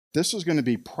This is going to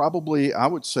be probably, I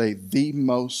would say, the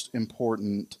most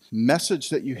important message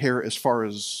that you hear as far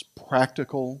as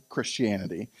practical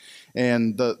Christianity.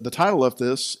 And the title of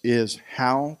this is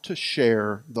How to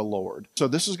Share the Lord. So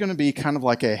this is going to be kind of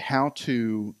like a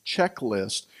how-to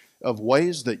checklist of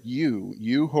ways that you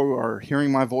who are hearing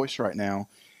my voice right now,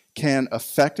 can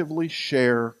effectively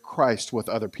share Christ with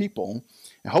other people.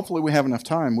 And hopefully we have enough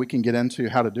time, we can get into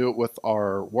how to do it with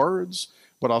our words,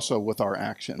 but also with our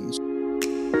actions.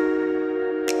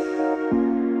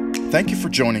 Thank you for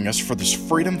joining us for this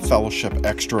Freedom Fellowship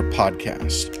Extra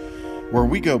podcast, where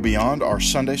we go beyond our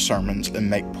Sunday sermons and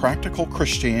make practical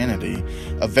Christianity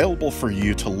available for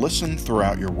you to listen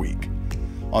throughout your week.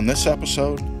 On this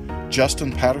episode,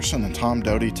 Justin Patterson and Tom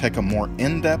Doty take a more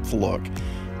in-depth look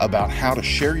about how to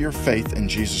share your faith in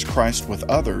Jesus Christ with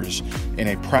others in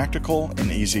a practical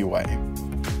and easy way.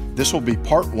 This will be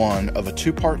part one of a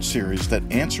two-part series that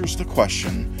answers the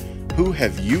question, who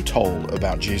have you told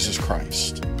about Jesus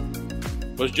Christ?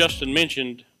 As Justin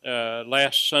mentioned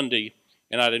last Sunday,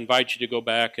 and I'd invite you to go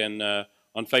back and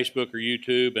on Facebook or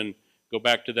YouTube and go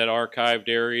back to that archived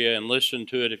area and listen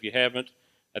to it if you haven't.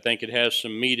 I think it has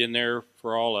some meat in there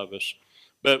for all of us.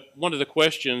 But one of the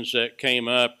questions that came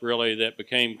up really that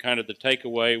became kind of the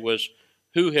takeaway was,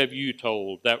 who have you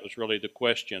told? That was really the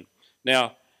question.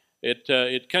 Now,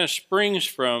 it kind of springs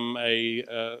from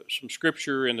some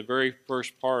scripture in the very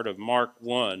first part of Mark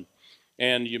 1.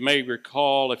 And you may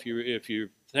recall, if you're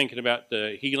thinking about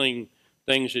the healing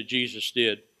things that Jesus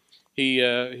did,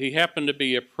 he happened to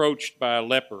be approached by a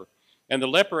leper. And the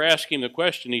leper asked him the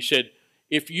question, he said,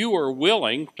 if you are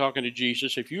willing, talking to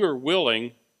Jesus, if you are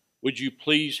willing, would you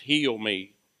please heal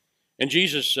me? And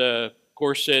Jesus, of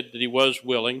course, said that he was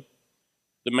willing.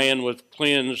 The man was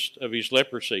cleansed of his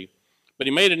leprosy. But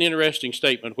he made an interesting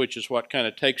statement, which is what kind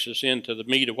of takes us into the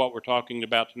meat of what we're talking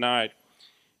about tonight.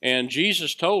 And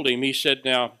Jesus told him, he said,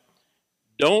 now,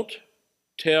 don't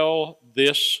tell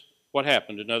this what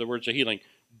happened. In other words, the healing.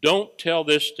 Don't tell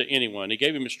this to anyone. He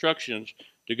gave him instructions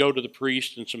to go to the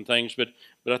priest and some things, but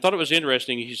I thought it was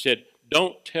interesting. He said,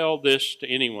 don't tell this to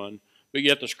anyone. But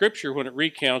yet the scripture, when it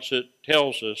recounts it,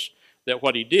 tells us that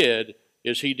what he did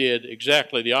is he did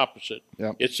exactly the opposite.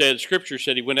 Yep. It said, scripture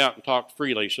said he went out and talked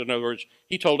freely. So in other words,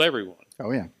 he told everyone.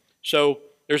 Oh, yeah. So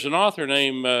there's an author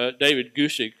named David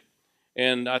Guzik,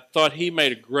 and I thought he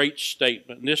made a great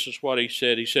statement. And this is what he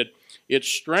said. He said, it's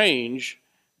strange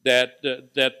that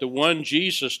the one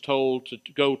Jesus told to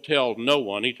go tell no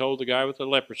one, he told the guy with the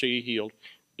leprosy he healed,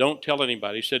 don't tell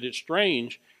anybody. He said, it's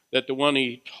strange that the one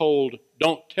he told,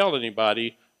 don't tell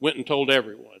anybody, went and told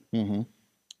everyone. Mm-hmm.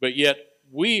 But yet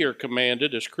we are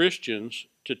commanded as Christians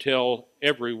to tell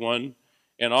everyone,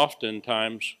 and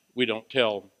oftentimes we don't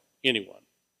tell anyone.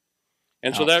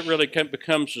 And so that really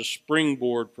becomes a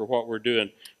springboard for what we're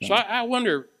doing. Yeah. So I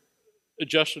wonder,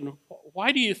 Justin,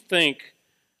 why do you think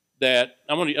that,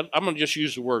 I'm going to just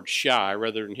use the word shy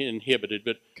rather than inhibited,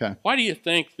 but okay, why do you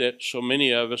think that so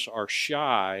many of us are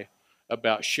shy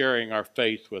about sharing our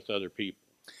faith with other people?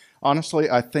 Honestly,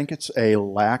 I think it's a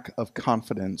lack of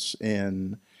confidence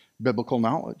in biblical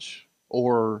knowledge,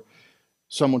 or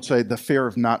some would say the fear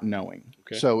of not knowing.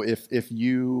 Okay. So if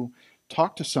you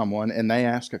talk to someone and they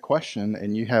ask a question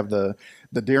and you have the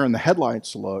deer in the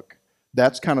headlights look,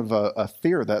 that's kind of a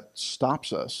fear that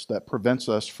stops us, that prevents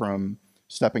us from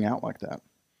stepping out like that.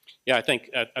 Yeah, I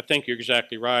think you're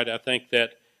exactly right. I think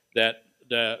that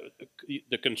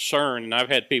the concern, and I've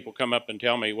had people come up and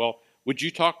tell me, well, would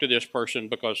you talk to this person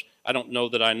because I don't know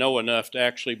that I know enough to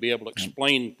actually be able to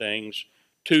explain things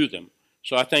to them.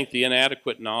 So I think the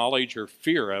inadequate knowledge or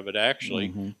fear of it actually,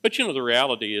 mm-hmm. But the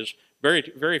reality is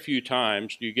very, very few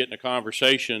times do you get in a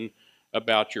conversation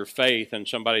about your faith and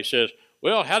somebody says,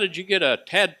 well, how did you get a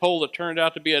tadpole that turned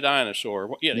out to be a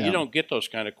dinosaur? You don't get those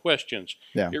kind of questions.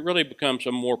 Yeah. It really becomes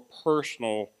a more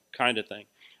personal kind of thing.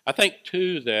 I think,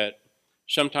 too, that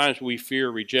sometimes we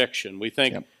fear rejection. We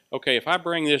think, okay, if I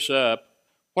bring this up,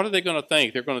 what are they going to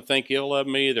think? They're going to think ill of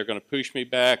me. They're going to push me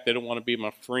back. They don't want to be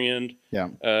my friend.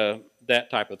 Yeah. That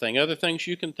type of thing. Other things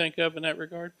you can think of in that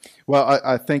regard? Well,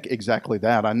 I think exactly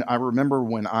that. I remember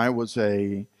when I was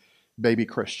a baby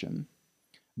Christian,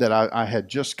 that I had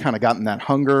just kind of gotten that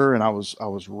hunger, and I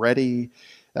was ready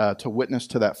to witness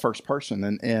to that first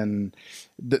person. And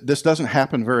this doesn't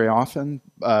happen very often,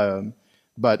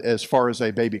 but as far as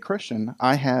a baby Christian,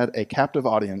 I had a captive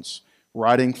audience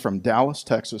riding from Dallas,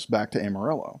 Texas, back to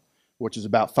Amarillo, which is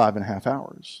about 5.5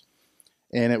 hours.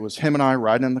 And it was him and I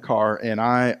riding in the car, and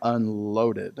I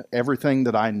unloaded everything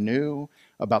that I knew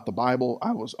about the Bible.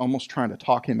 I was almost trying to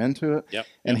talk him into it. Yep.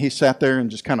 And he sat there and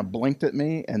just kind of blinked at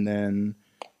me, and then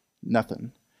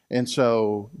nothing. And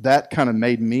so that kind of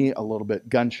made me a little bit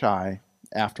gun shy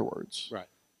afterwards. Right.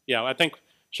 Yeah, I think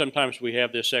sometimes we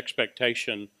have this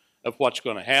expectation of what's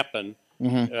going to happen,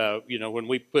 when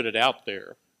we put it out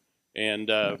there. And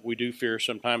we do fear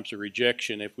sometimes the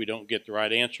rejection if we don't get the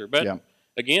right answer. But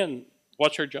again,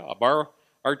 what's our job?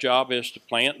 Our job is to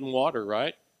plant and water,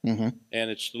 right? And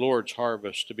it's the Lord's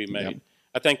harvest to be made.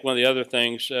 I think one of the other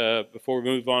things, before we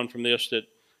move on from this, that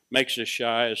makes us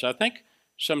shy is I think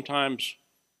sometimes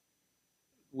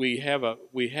we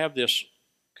have this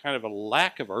kind of a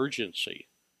lack of urgency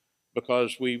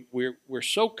because we're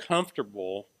so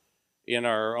comfortable in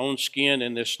our own skin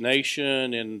in this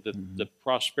nation and the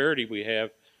prosperity we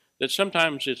have that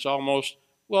sometimes it's almost,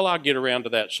 well, I'll get around to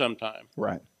that sometime.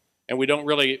 Right. And we don't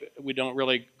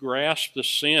really grasp the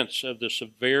sense of the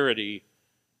severity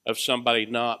of somebody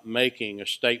not making a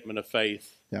statement of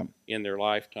faith in their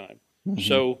lifetime.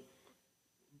 So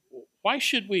why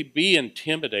should we be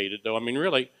intimidated, though? I mean,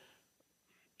 really,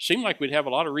 seem like we'd have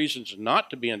a lot of reasons not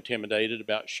to be intimidated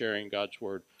about sharing God's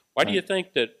word. Why do you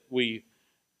think that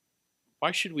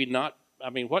why should we not? I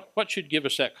mean, what should give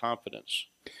us that confidence?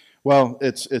 Well,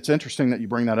 it's interesting that you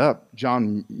bring that up.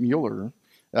 John Mueller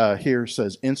here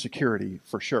says insecurity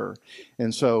for sure.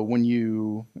 And so when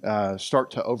you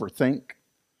start to overthink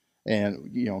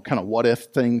and, kind of what if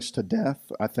things to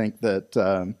death, I think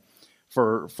that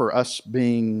for us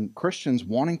being Christians,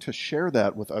 wanting to share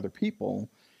that with other people,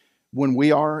 when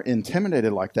we are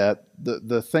intimidated like that,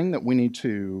 the thing that we need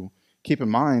to keep in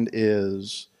mind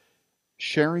is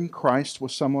sharing Christ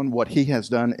with someone, what he has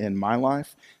done in my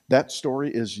life, that story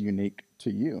is unique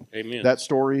to you. Amen. That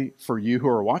story for you who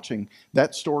are watching,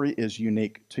 that story is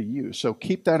unique to you. So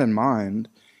keep that in mind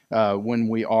when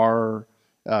we are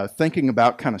thinking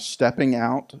about kind of stepping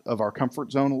out of our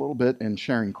comfort zone a little bit and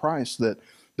sharing Christ, that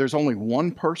there's only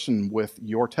one person with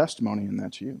your testimony, and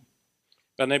that's you.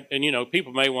 And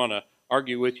people may want to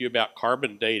argue with you about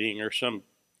carbon dating or some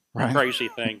crazy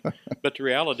thing, but the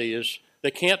reality is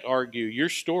they can't argue. Your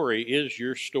story is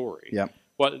your story. Yep.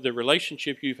 What the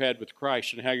relationship you've had with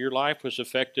Christ and how your life was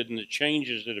affected and the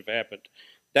changes that have happened,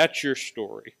 that's your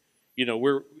story.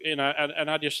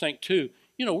 I just think too,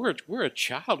 we're a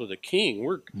child of the King.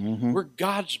 We're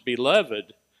God's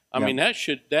beloved. I mean,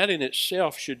 that in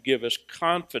itself should give us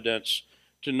confidence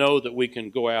to know that we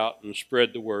can go out and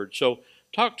spread the word. So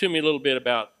talk to me a little bit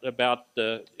about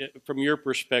from your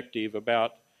perspective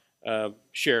about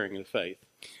sharing the faith.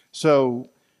 So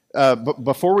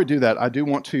before we do that, I do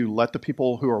want to let the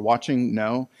people who are watching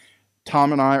know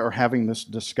Tom and I are having this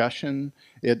discussion.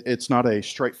 It's not a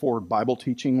straightforward Bible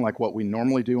teaching like what we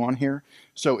normally do on here.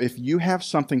 So if you have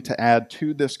something to add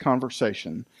to this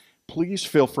conversation, please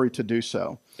feel free to do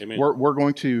so. Amen. We're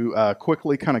going to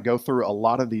quickly kind of go through a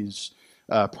lot of these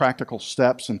practical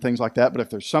steps and things like that. But if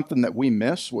there's something that we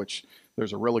miss, which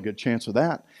there's a really good chance of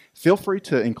that, feel free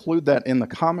to include that in the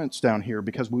comments down here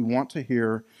because we want to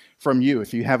hear from you.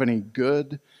 If you have any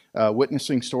good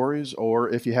witnessing stories or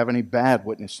if you have any bad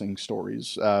witnessing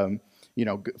stories,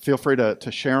 feel free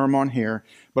to share them on here.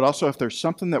 But also if there's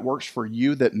something that works for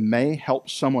you that may help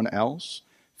someone else,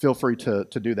 feel free to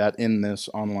do that in this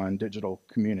online digital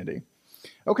community.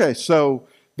 Okay, so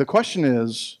the question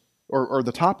is, or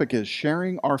the topic is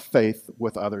sharing our faith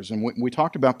with others. And we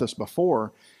talked about this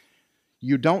before.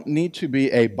 You don't need to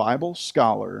be a Bible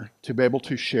scholar to be able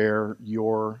to share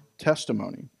your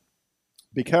testimony.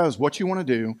 Because what you want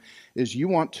to do is you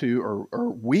want to, or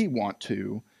we want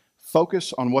to,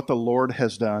 focus on what the Lord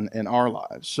has done in our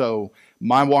lives. So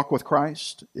my walk with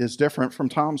Christ is different from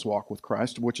Tom's walk with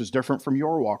Christ, which is different from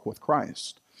your walk with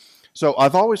Christ. So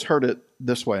I've always heard it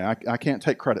this way. I can't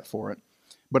take credit for it.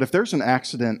 But if there's an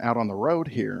accident out on the road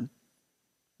here,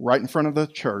 right in front of the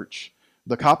church,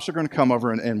 the cops are going to come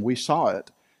over, and we saw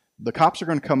it. The cops are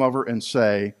going to come over and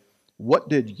say, "What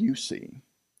did you see?"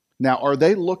 Now, are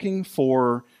they looking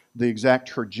for the exact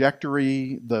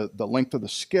trajectory, the length of the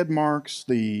skid marks,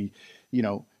 the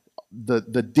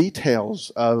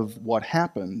details of what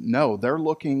happened? No, they're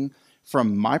looking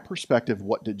from my perspective,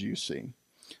 what did you see?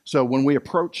 So when we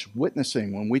approach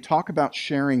witnessing, when we talk about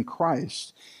sharing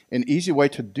Christ, an easy way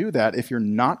to do that, if you're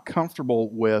not comfortable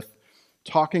with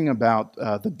talking about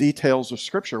the details of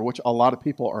Scripture, which a lot of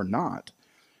people are not,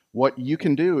 what you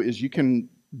can do is you can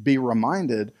be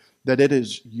reminded that it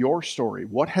is your story.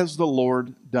 What has the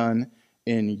Lord done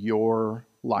in your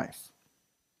life?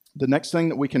 The next thing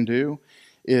that we can do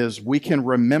is we can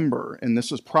remember, and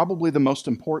this is probably the most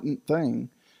important thing,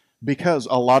 because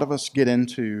a lot of us get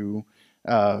into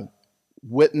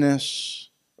witness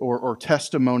or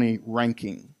testimony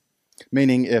ranking.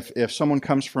 Meaning if someone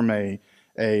comes from a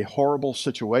a horrible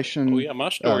situation. Oh yeah, my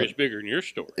story is bigger than your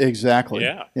story. Exactly.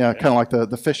 Yeah. Yeah, kind of like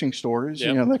the fishing stories.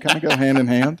 Yep. They kind of go hand in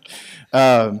hand.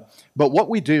 But what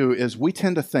we do is we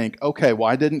tend to think, okay, well,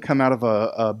 I didn't come out of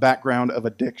a background of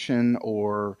addiction,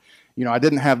 or I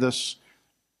didn't have this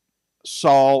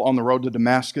Saul on the road to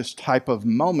Damascus type of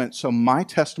moment, so my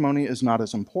testimony is not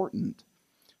as important.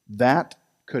 That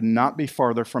could not be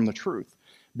farther from the truth,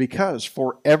 because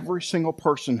for every single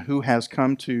person who has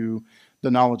come to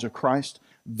the knowledge of Christ,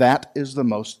 that is the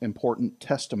most important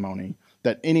testimony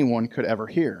that anyone could ever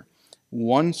hear.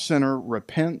 One sinner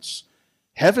repents,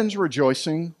 heaven's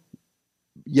rejoicing,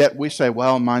 yet we say,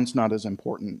 well, mine's not as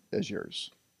important as yours.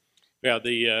 Yeah,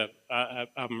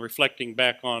 I'm reflecting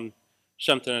back on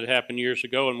something that happened years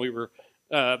ago, and we were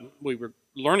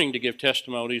learning to give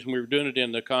testimonies, and we were doing it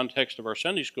in the context of our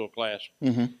Sunday school class.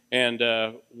 Mm-hmm.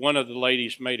 And one of the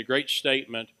ladies made a great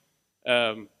statement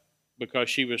because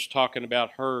she was talking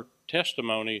about her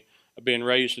testimony of being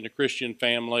raised in a Christian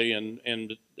family,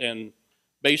 and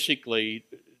basically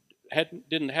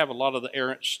didn't have a lot of the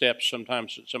errant steps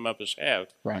sometimes that some of us have.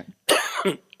 Right.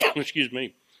 Excuse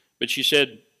me. But she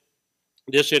said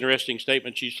this interesting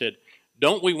statement. She said,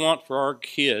 "Don't we want for our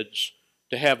kids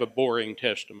to have a boring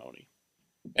testimony?"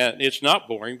 And it's not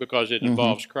boring because it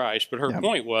involves Christ. But her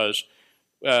point was,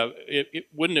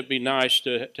 wouldn't it be nice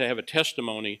to have a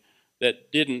testimony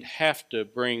that didn't have to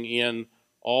bring in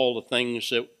all the things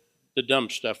the dumb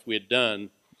stuff we had done,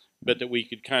 but that we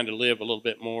could kind of live a little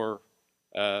bit more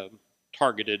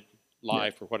targeted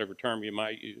life, or whatever term you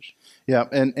might use. Yeah,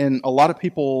 and a lot of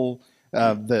people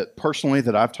that personally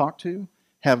that I've talked to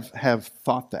have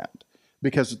thought that,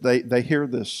 because they hear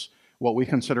this, what we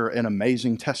consider an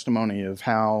amazing testimony of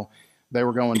how they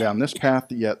were going down this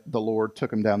path, yet the Lord took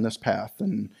them down this path.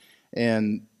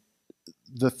 And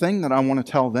the thing that I want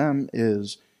to tell them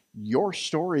is, your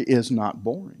story is not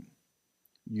boring.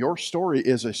 Your story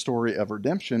is a story of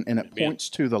redemption, and it points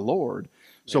to the Lord.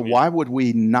 So why would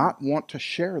we not want to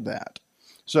share that?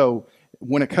 So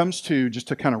when it comes to, just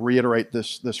to kind of reiterate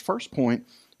this first point,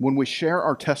 when we share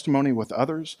our testimony with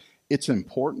others, it's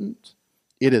important.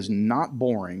 It is not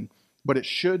boring, but it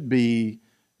should be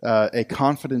a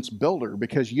confidence builder,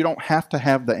 because you don't have to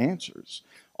have the answers.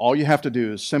 All you have to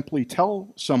do is simply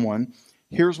tell someone,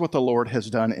 here's what the Lord has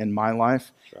done in my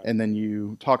life, right. And then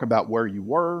you talk about where you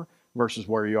were versus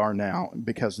where you are now,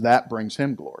 because that brings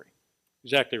Him glory.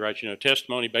 Exactly right.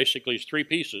 Testimony basically is three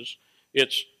pieces.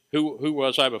 It's who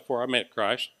was I before I met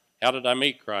Christ? How did I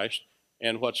meet Christ?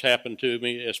 And what's happened to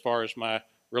me as far as my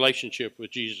relationship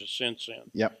with Jesus since then.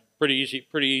 Yep. Pretty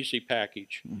easy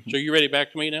package. Mm-hmm. So you ready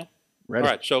back to me now? Ready.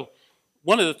 All right. So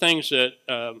one of the things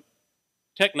that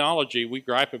technology, we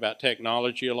gripe about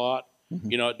technology a lot.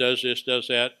 Mm-hmm. It does this, does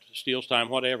that, steals time,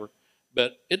 whatever.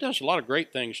 But it does a lot of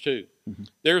great things too. Mm-hmm.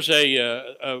 There's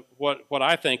what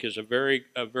I think is a very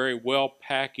well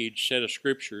packaged set of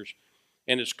scriptures,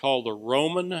 and it's called the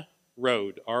Roman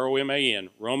Road, ROMAN,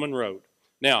 Roman Road.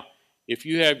 Now, if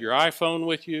you have your iPhone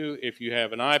with you, if you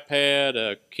have an iPad,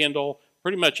 a Kindle,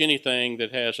 pretty much anything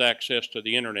that has access to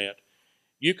the internet,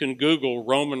 you can Google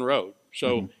Roman Road.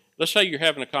 So let's say you're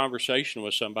having a conversation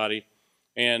with somebody,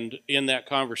 and in that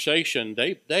conversation,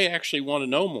 they actually want to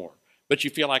know more. But you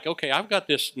feel like, okay, I've got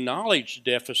this knowledge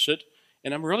deficit,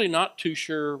 and I'm really not too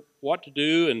sure what to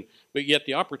do, but yet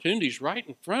the opportunity's right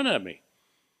in front of me.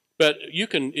 But you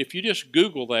can, if you just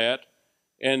Google that,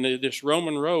 and this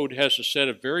Roman Road has a set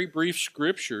of very brief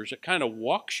scriptures that kind of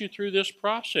walks you through this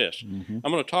process. Mm-hmm.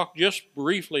 I'm going to talk just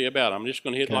briefly about it. I'm just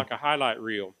going to hit like a highlight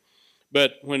reel.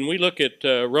 But when we look at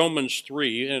Romans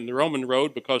 3 and the Roman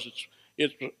Road, because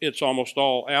it's almost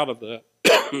all out of the,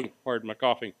 pardon my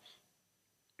coughing,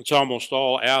 it's almost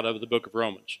all out of the book of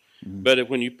Romans. Mm-hmm. But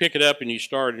when you pick it up and you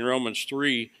start in Romans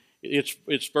 3,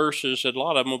 it's verses that a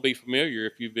lot of them will be familiar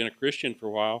if you've been a Christian for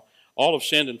a while. All have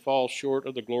sinned and fall short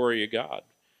of the glory of God.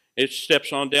 It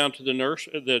steps on down to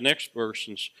the next verse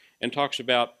and talks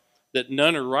about that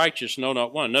none are righteous, no,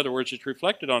 not one. In other words, it's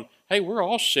reflected on, hey, we're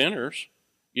all sinners.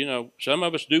 Some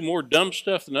of us do more dumb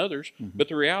stuff than others, but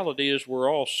the reality is we're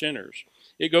all sinners.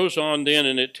 It goes on then,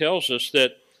 and it tells us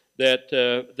that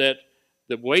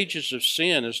the wages of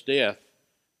sin is death,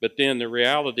 but then the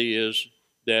reality is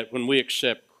that when we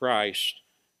accept Christ,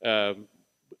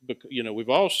 we've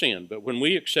all sinned, but when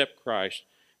we accept Christ,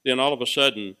 then all of a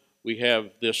sudden we have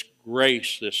this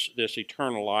grace, this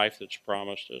eternal life that's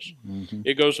promised us. Mm-hmm.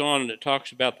 It goes on and it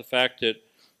talks about the fact that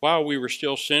while we were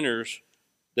still sinners,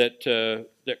 that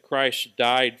Christ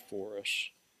died for us.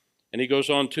 And he goes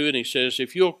on to it and he says,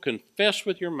 if you'll confess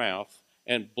with your mouth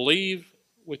and believe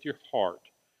with your heart,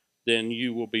 then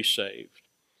you will be saved.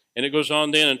 And it goes on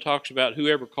then and talks about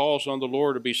whoever calls on the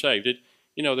Lord to be saved.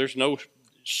 there's no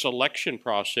selection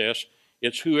process.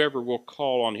 It's whoever will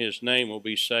call on his name will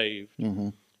be saved. Mm-hmm.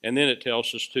 And then it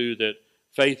tells us, too, that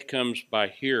faith comes by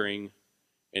hearing,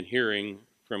 and hearing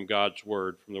from God's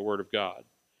word, from the word of God.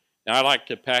 Now, I like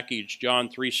to package John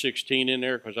 3:16 in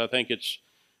there because I think it's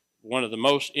one of the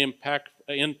most impactful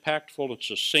and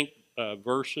succinct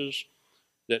verses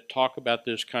that talk about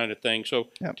this kind of thing. So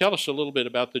Tell us a little bit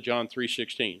about the John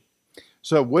 3:16.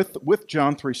 So with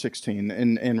John 3:16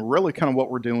 and really kind of what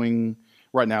we're doing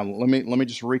right now, let me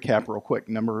just recap real quick.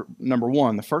 Number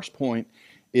one, the first point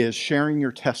is sharing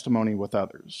your testimony with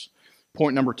others.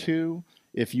 Point number two,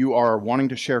 if you are wanting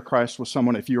to share Christ with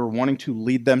someone, if you're wanting to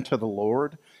lead them to the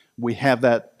Lord, we have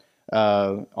that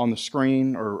on the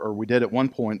screen, or we did at one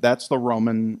point. That's the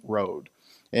Roman road.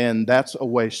 And that's a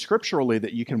way scripturally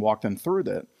that you can walk them through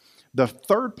that. The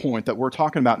third point that we're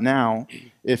talking about now,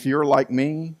 if you're like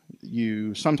me,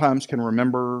 you sometimes can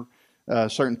remember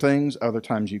certain things, other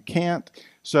times you can't.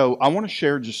 So I want to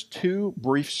share just two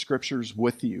brief scriptures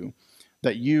with you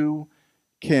that you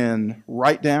can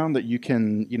write down, that you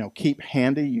can keep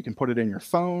handy. You can put it in your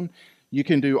phone. You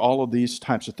can do all of these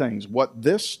types of things. What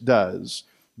this does,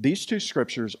 these two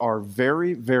scriptures are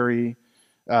very, very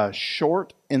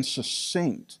short and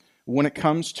succinct when it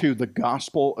comes to the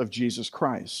gospel of Jesus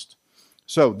Christ.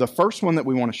 So the first one that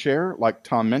we want to share, like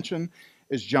Tom mentioned,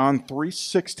 is John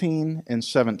 3:16 and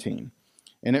 17.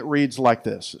 And it reads like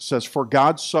this. It says, "For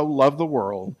God so loved the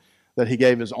world that he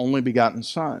gave his only begotten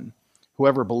Son.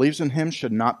 Whoever believes in him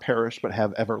should not perish but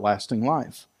have everlasting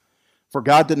life. For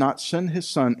God did not send his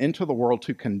Son into the world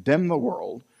to condemn the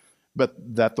world,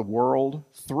 but that the world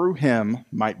through him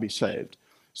might be saved."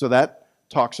 So that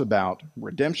talks about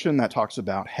redemption, that talks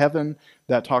about heaven,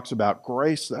 that talks about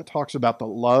grace, that talks about the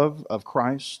love of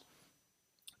Christ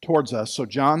towards us. So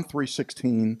John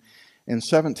 3:16 and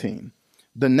 17.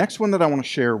 The next one that I want to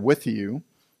share with you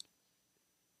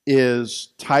is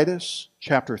Titus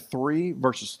chapter 3,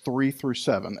 verses 3 through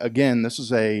 7. Again, this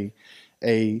is a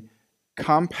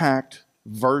compact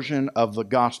version of the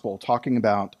gospel, talking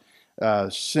about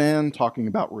sin, talking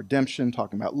about redemption,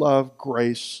 talking about love,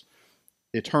 grace,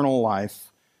 eternal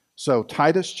life. So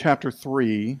Titus chapter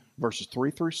 3, verses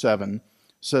 3 through 7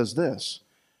 says this,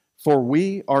 "For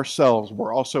we ourselves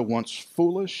were also once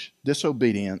foolish,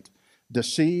 disobedient,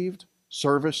 deceived,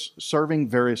 serving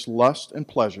various lusts and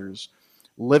pleasures,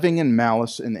 living in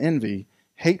malice and envy,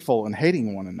 hateful and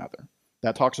hating one another."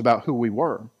 That talks about who we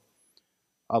were.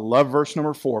 I love verse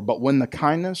number 4. "But when the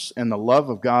kindness and the love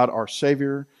of God our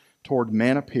Savior toward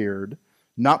man appeared,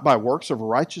 not by works of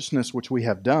righteousness which we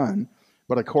have done,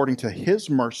 but according to his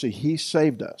mercy he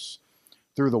saved us,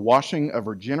 through the washing of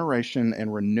regeneration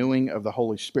and renewing of the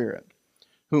Holy Spirit,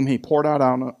 whom he poured out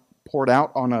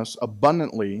on us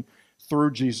abundantly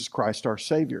through Jesus Christ our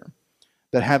Savior,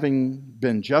 that having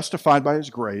been justified by his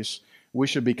grace, we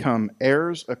should become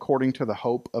heirs according to the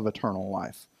hope of eternal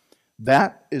life."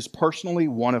 That is personally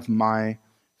one of my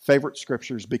favorite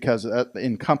scriptures because it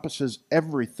encompasses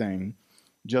everything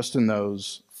just in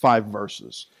those 5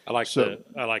 verses. I like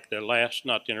the last,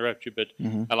 not to interrupt you, but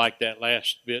I like that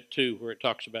last bit too, where it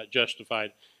talks about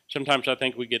justified. Sometimes I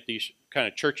think we get these kind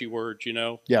of churchy words,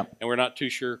 and we're not too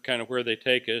sure kind of where they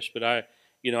take us. But I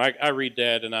read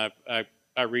that and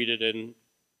I read it and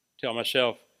tell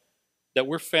myself that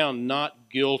we're found not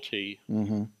guilty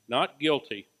of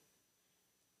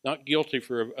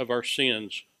our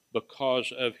sins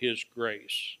because of his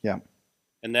grace. Yeah.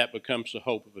 And that becomes the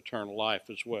hope of eternal life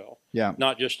as well. Yeah.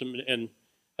 Not just, and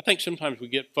I think sometimes we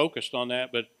get focused on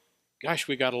that, but gosh,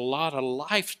 we got a lot of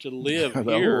life to live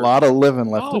here. A lot of living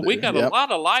left to do. We got a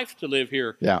lot of life to live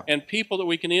here. Yeah. And people that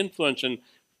we can influence and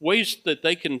ways that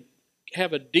they can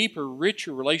have a deeper,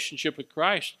 richer relationship with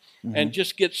Christ and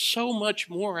just get so much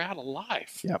more out of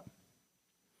life. Yep.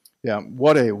 Yeah,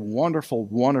 what a wonderful,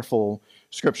 wonderful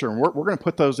scripture. And we're going to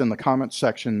put those in the comments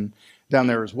section down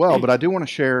there as well. But I do want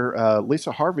to share,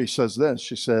 Lisa Harvey says this.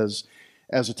 She says,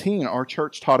 "As a teen, our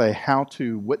church taught a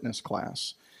how-to witness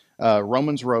class.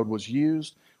 Romans Road was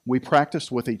used. We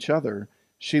practiced with each other.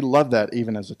 She loved that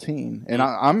even as a teen." And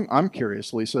I'm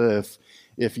curious, Lisa,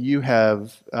 if you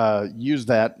have used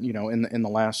that, in the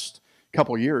last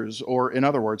couple years, or in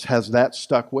other words, has that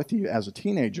stuck with you as a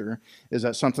teenager? Is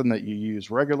that something that you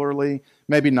use regularly?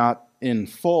 Maybe not in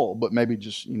full, but maybe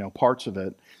just parts of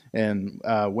it. And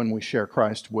when we share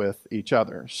Christ with each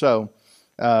other. So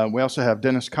we also have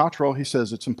Dennis Cottrell. He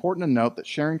says it's important to note that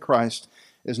sharing Christ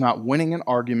is not winning an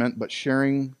argument, but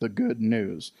sharing the good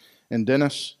news. And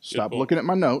Dennis, stop looking at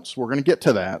my notes. We're going to get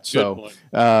to that. So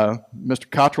Mr.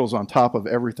 Cottrell's on top of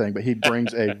everything, but he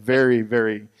brings a very,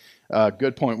 very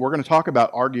good point. We're going to talk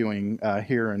about arguing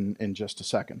here in just a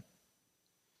second.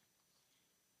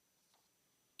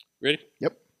 Ready?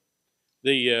 Yep.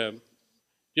 We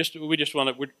just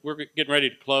want to. We're getting ready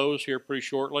to close here pretty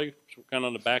shortly. So we're kind of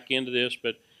on the back end of this,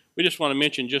 but we just want to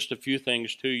mention just a few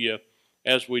things to you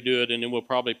as we do it, and then we'll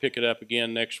probably pick it up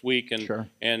again next week and Sure.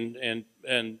 and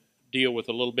deal with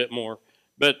a little bit more.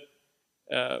 But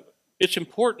it's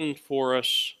important for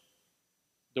us,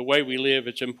 the way we live.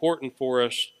 It's important for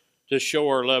us to show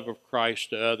our love of Christ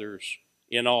to others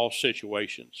in all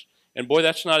situations. And boy,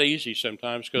 that's not easy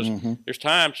sometimes, because there's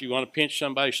times you want to pinch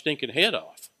somebody's stinking head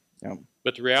off. Yep.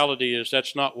 But the reality is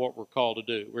that's not what we're called to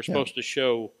do. We're supposed to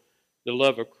show the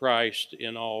love of Christ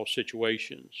in all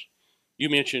situations. You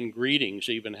mentioned greetings,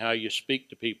 even how you speak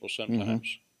to people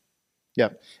sometimes. Yeah,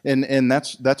 and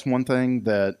that's one thing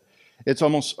that it's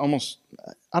almost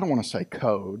I don't want to say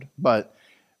code, but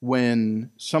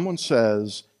when someone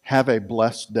says "Have a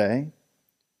blessed day,"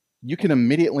 you can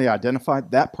immediately identify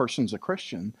that person's a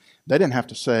Christian. They didn't have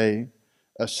to say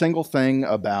a single thing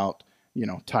about,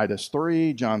 Titus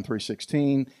 3, John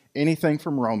 3:16, anything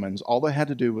from Romans. All they had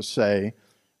to do was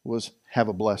 "Have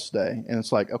a blessed day." And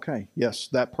it's like, okay, yes,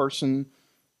 that person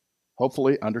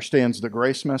hopefully understands the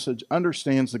grace message,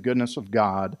 understands the goodness of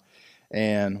God,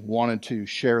 and wanted to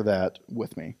share that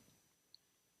with me.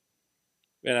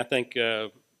 And I think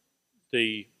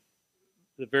the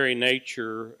very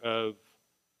nature of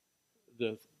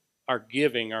our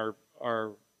giving,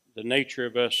 the nature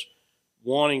of us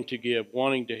wanting to give,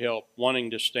 wanting to help, wanting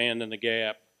to stand in the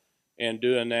gap, and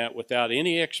doing that without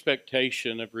any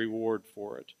expectation of reward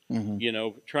for it.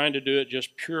 Trying to do it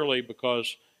just purely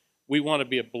because we want to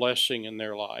be a blessing in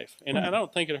their life. And I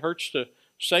don't think it hurts to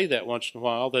say that once in a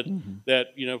while, that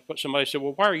somebody said,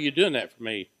 well, why are you doing that for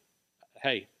me?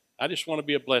 Hey, I just want to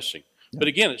be a blessing. Yeah. But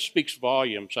again, it speaks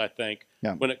volumes, I think,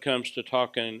 when it comes to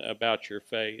talking about your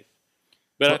faith.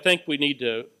 But I think we need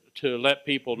to let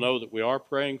people know that we are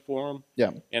praying for them.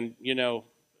 Yeah. And,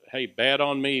 hey, bad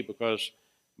on me, because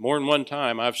more than one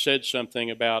time I've said something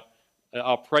about,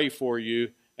 I'll pray for you,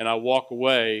 and I walk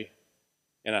away,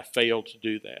 and I failed to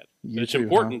do that. But it's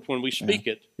important when we speak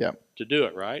it to do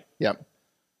it, right? Yeah.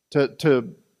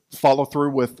 To follow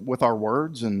through with our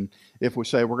words, and if we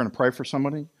say we're going to pray for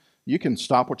somebody, you can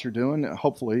stop what you're doing,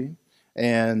 hopefully,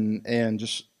 and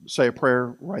just say a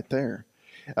prayer right there.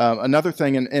 Another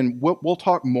thing, and we'll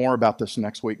talk more about this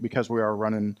next week because we are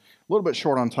running a little bit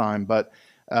short on time, but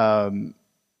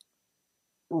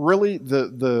really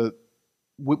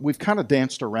we've kind of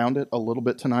danced around it a little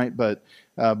bit tonight, but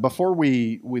before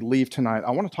we leave tonight,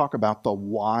 I want to talk about the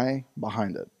why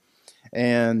behind it.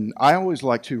 And I always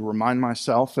like to remind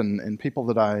myself and people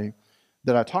that I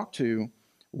talk to,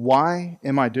 why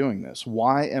am I doing this?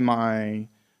 Why am I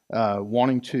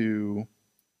wanting to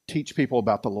teach people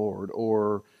about the Lord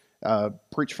or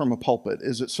preach from a pulpit?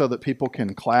 Is it so that people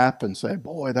can clap and say,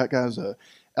 boy, that guy's an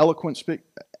eloquent speaker?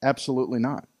 Absolutely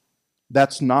not.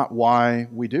 That's not why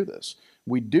we do this.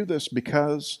 We do this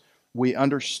because we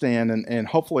understand, and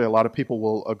hopefully a lot of people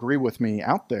will agree with me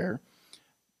out there,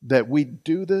 that we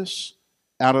do this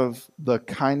out of the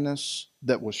kindness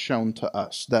that was shown to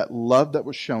us, that love that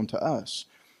was shown to us,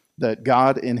 that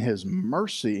God in His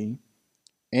mercy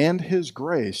and His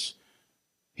grace,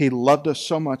 He loved us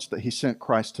so much that He sent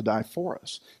Christ to die for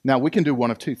us. Now, we can do one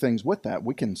of two things with that.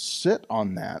 We can sit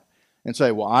on that and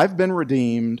say, well, I've been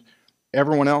redeemed.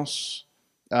 Everyone else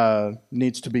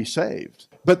needs to be saved.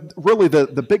 But really,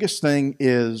 the biggest thing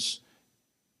is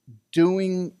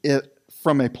doing it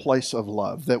from a place of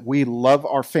love, that we love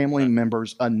our family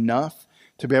members enough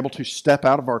to be able to step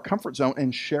out of our comfort zone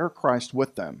and share Christ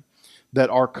with them. That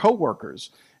our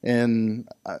coworkers, and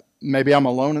maybe I'm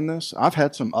alone in this, I've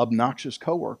had some obnoxious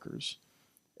coworkers,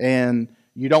 and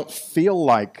you don't feel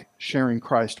like sharing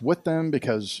Christ with them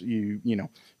because you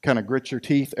kind of grit your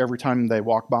teeth every time they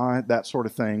walk by, that sort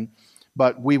of thing.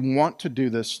 But we want to do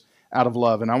this out of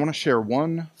love. And I want to share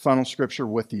one final scripture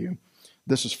with you.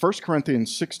 This is 1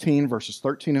 Corinthians 16, verses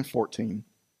 13 and 14.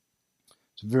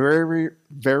 It's very,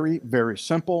 very, very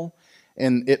simple.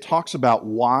 And it talks about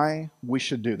why we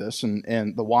should do this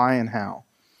and the why and how.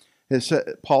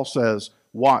 Paul says,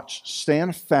 watch,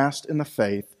 stand fast in the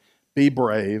faith, be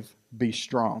brave, be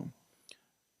strong.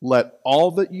 Let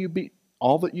all that you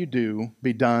do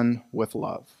be done with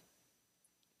love.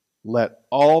 Let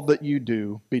all that you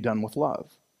do be done with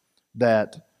love.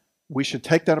 That we should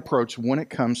take that approach when it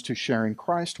comes to sharing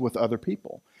Christ with other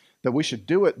people. That we should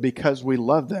do it because we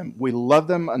love them. We love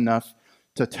them enough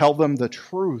to tell them the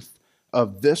truth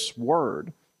of this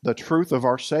word, the truth of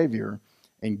our Savior,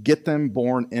 and get them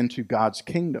born into God's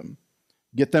kingdom.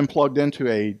 Get them plugged into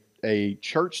a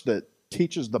church that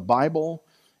teaches the Bible,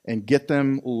 and get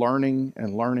them learning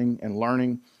and learning and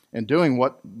learning and doing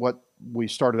what we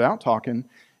started out talking,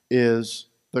 is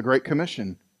the Great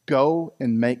Commission. Go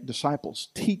and make disciples.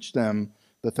 Teach them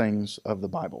the things of the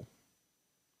Bible.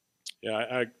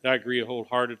 Yeah, I agree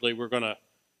wholeheartedly. We're going to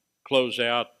close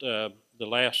out. The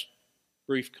last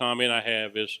brief comment I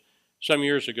have is some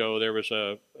years ago there was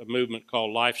a movement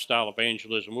called lifestyle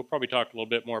evangelism. We'll probably talk a little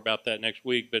bit more about that next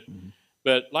week.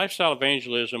 But lifestyle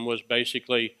evangelism was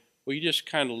basically, well, you just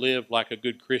kind of live like a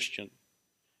good Christian.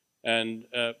 And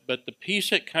but the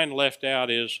piece it kind of left out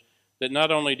is that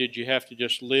not only did you have to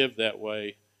just live that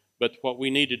way, but what we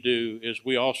need to do is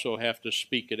we also have to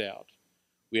speak it out.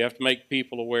 We have to make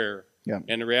people aware. Yeah.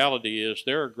 And the reality is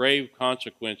there are grave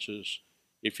consequences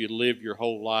if you live your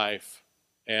whole life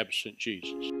absent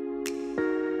Jesus.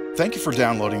 Thank you for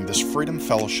downloading this Freedom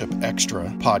Fellowship Extra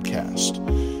podcast.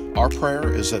 Our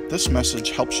prayer is that this message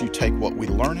helps you take what we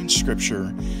learn in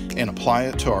Scripture and apply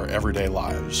it to our everyday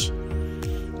lives.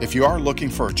 If you are looking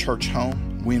for a church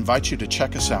home, we invite you to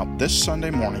check us out this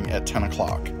Sunday morning at 10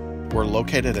 o'clock. We're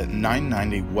located at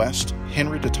 990 West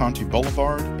Henry DeTonti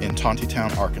Boulevard in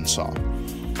Tontitown, Arkansas.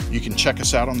 You can check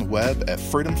us out on the web at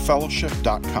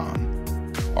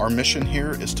freedomfellowship.com. Our mission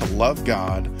here is to love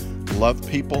God, love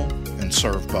people, and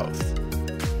serve both.